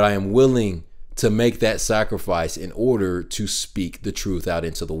 But I am willing to make that sacrifice in order to speak the truth out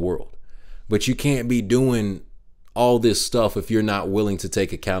into the world. But you can't be doing all this stuff if you're not willing to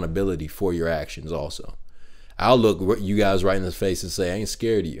take accountability for your actions also. I'll look you guys right in the face and say, I ain't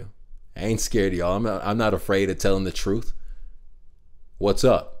scared of you. I ain't scared of y'all. I'm not afraid of telling the truth. What's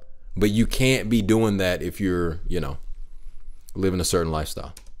up? But you can't be doing that if you're, you know, living a certain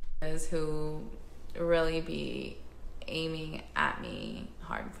lifestyle. Who really be aiming at me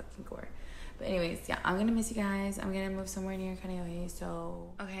hard and fucking gore. But anyways, yeah, I'm gonna miss you guys. I'm gonna move somewhere near Kaneohe.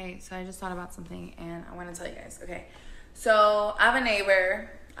 So okay, so I just thought about something and I want to tell you guys. Okay, so I have a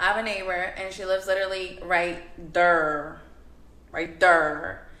neighbor and she lives literally right there,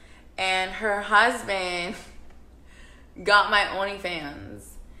 and her husband got my OnlyFans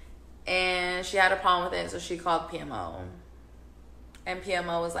and she had a problem with it, so she called PMO. And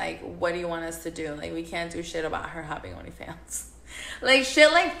PMO was like, what do you want us to do? Like, we can't do shit about her having OnlyFans. Like,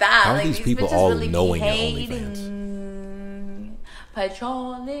 shit like that. How are like, these people all really knowing your OnlyFans?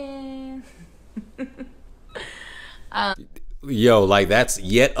 Patrolling. Yo, like, that's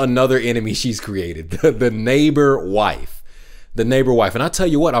yet another enemy she's created. The neighbor wife. The neighbor wife. And I tell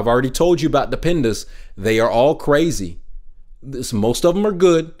you what, I've already told you about the Pendas. They are all crazy. Most of them are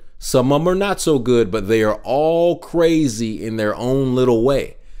good. Some of them are not so good, but they are all crazy in their own little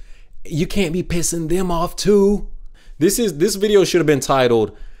way. You can't be pissing them off too. This video should have been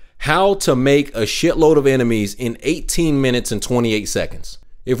titled, How to Make a Shitload of Enemies in 18 Minutes and 28 Seconds.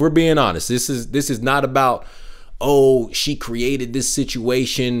 If we're being honest, this is not about, oh, she created this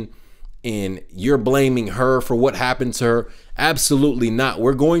situation and you're blaming her for what happened to her. Absolutely not.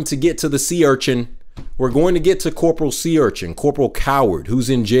 We're going to get to the sea urchin. We're going to get to Corporal Sea Urchin, Corporal Coward, who's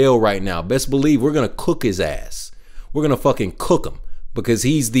in jail right now. Best believe we're going to cook his ass. We're going to fucking cook him because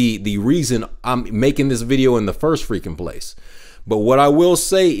he's the reason I'm making this video in the first freaking place. But what I will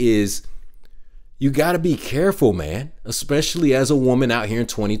say is you got to be careful, man, especially as a woman out here in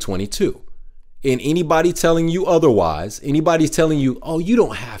 2022. And anybody telling you otherwise, anybody telling you, oh, you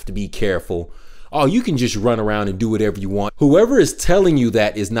don't have to be careful. Oh, you can just run around and do whatever you want. Whoever is telling you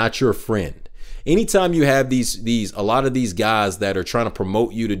that is not your friend. Anytime you have a lot of these guys that are trying to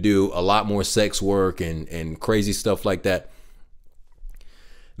promote you to do a lot more sex work and crazy stuff like that,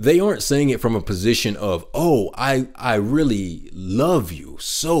 they aren't saying it from a position of, oh, I really love you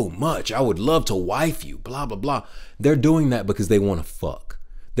so much. I would love to wife you, blah, blah, blah. They're doing that because they want to fuck.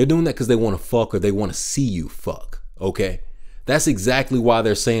 They're doing that because they want to fuck or they want to see you fuck. Okay. That's exactly why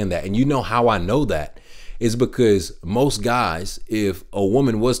they're saying that. And you know how I know that is because most guys, if a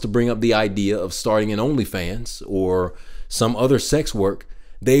woman was to bring up the idea of starting an OnlyFans or some other sex work,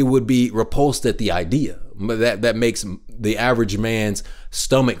 they would be repulsed at the idea. But that makes the average man's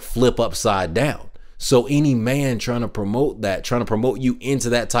stomach flip upside down. So any man trying to promote that, trying to promote you into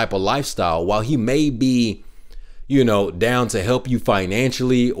that type of lifestyle, while he may be, you know, down to help you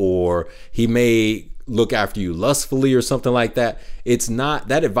financially, or he may look after you lustfully or something like that, it's not,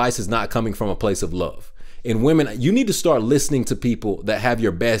 that advice is not coming from a place of love. And women, you need to start listening to people that have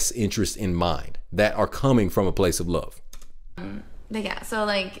your best interest in mind, that are coming from a place of love. But yeah, so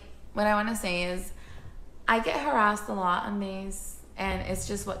like what I want to say is I get harassed a lot on base, and it's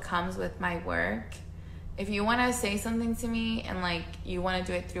just what comes with my work. If you want to say something to me and like you want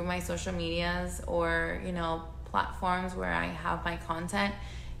to do it through my social medias or, you know, platforms where I have my content,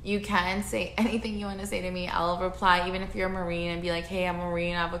 you can say anything you want to say to me. I'll reply, even if you're a Marine, and be like, hey, I'm a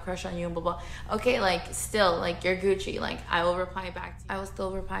Marine, I have a crush on you, blah, blah. Okay, like, still, like, you're Gucci. Like, I will reply back to you. I will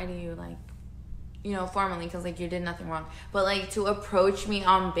still reply to you, like, you know, formally, because, like, you did nothing wrong. But, like, to approach me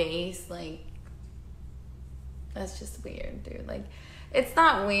on base, like, That's just weird, dude. Like, it's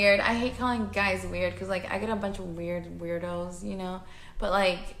not weird. I hate calling guys weird because, like, I get a bunch of weirdos, you know? But,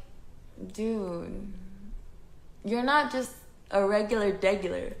 like, dude, you're not just a regular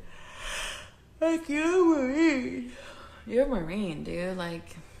degular. Like, you're a Marine. You're a Marine, dude.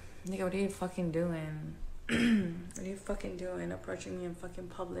 Like, nigga, what are you fucking doing? What are you fucking doing approaching me in fucking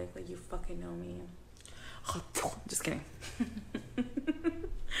public like you fucking know me? Just kidding.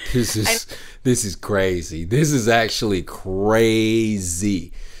 This is crazy. This is actually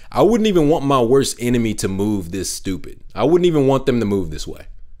crazy. I wouldn't even want my worst enemy to move this stupid. I wouldn't even want them to move this way.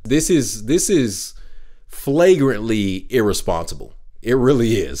 This is flagrantly irresponsible. It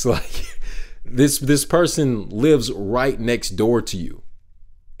really is. Like, this person lives right next door to you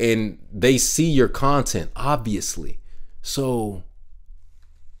and they see your content, obviously. So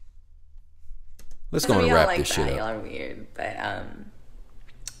let's go and wrap this shit up. Y'all are weird, but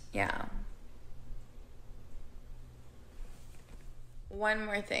yeah. One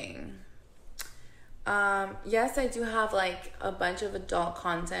more thing. Yes, I do have like a bunch of adult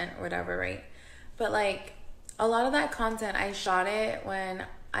content or whatever, right? But like a lot of that content, I shot it when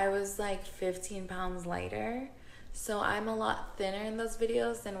I was like 15 pounds lighter. So I'm a lot thinner in those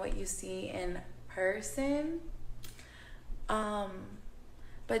videos than what you see in person.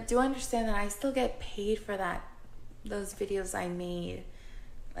 But do understand that I still get paid for those videos I made.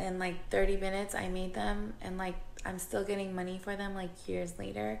 In like 30 minutes I made them, and like I'm still getting money for them like years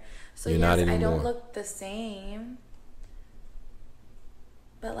later. So yes, I don't look the same,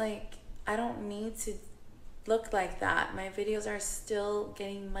 but like I don't need to look like that. My videos are still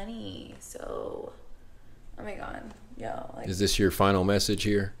getting money. So oh my god, yo, like, is this your final message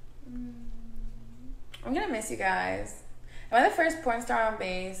here? I'm gonna miss you guys. Am I the first porn star on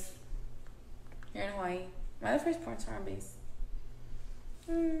base here in Hawaii? Am I the first porn star on base?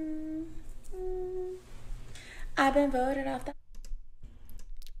 I've been voted off the.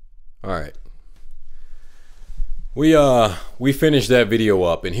 All right. We finished that video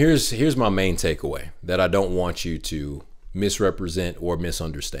up, and here's my main takeaway that I don't want you to misrepresent or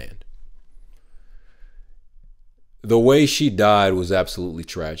misunderstand. The way she died was absolutely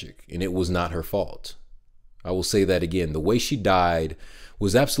tragic, and it was not her fault. I will say that again. The way she died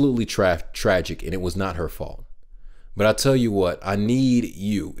was absolutely tragic, and it was not her fault. But I tell you what, I need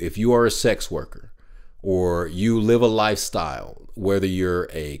you, if you are a sex worker or you live a lifestyle, whether you're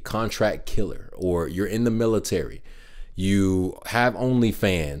a contract killer or you're in the military, you have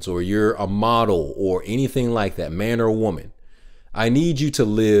Onlyfans or you're a model or anything like that, man or woman, I need you to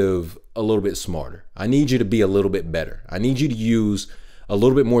live a little bit smarter. I need you to be a little bit better. I need you to use a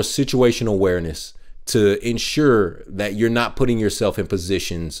little bit more situational awareness to ensure that you're not putting yourself in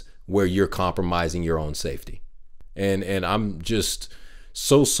positions where you're compromising your own safety. And I'm just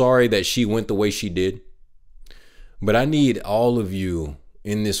so sorry that she went the way she did. But I need all of you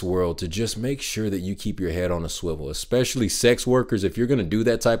in this world to just make sure that you keep your head on a swivel, especially sex workers. If you're going to do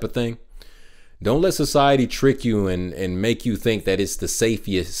that type of thing, don't let society trick you and make you think that it's the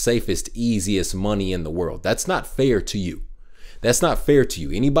safest, easiest money in the world. That's not fair to you. That's not fair to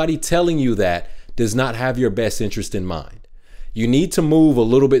you. Anybody telling you that does not have your best interest in mind. You need to move a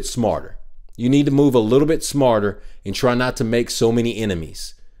little bit smarter. You need to move a little bit smarter and try not to make so many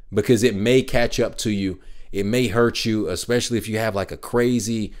enemies, because it may catch up to you. It may hurt you, especially if you have like a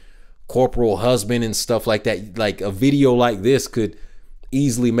crazy corporal husband and stuff like that. Like a video like this could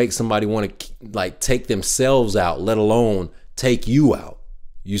easily make somebody want to like take themselves out, let alone take you out.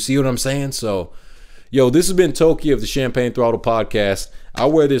 You see what I'm saying? So, yo, this has been Toki of the Champagne Throttle podcast. I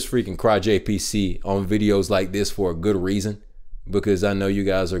wear this freaking CryJPC on videos like this for a good reason, because I know you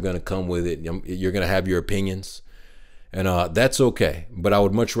guys are going to come with it. You're going to have your opinions, and that's okay. But I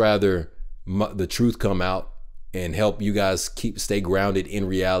would much rather the truth come out and help you guys stay grounded in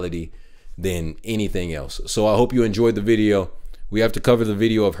reality than anything else. So I hope you enjoyed the video. We have to cover the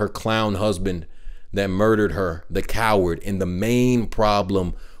video of her clown husband that murdered her, the coward, and the main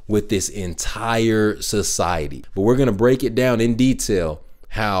problem with this entire society. But we're going to break it down in detail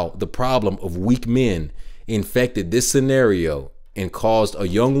how the problem of weak men infected this scenario and caused a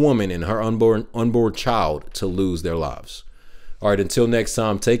young woman and her unborn child to lose their lives. All right, until next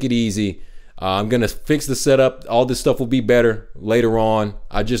time, take it easy. I'm going to fix the setup. All this stuff will be better later on.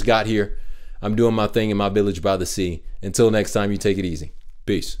 I just got here. I'm doing my thing in my village by the sea. Until next time, you take it easy.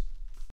 Peace.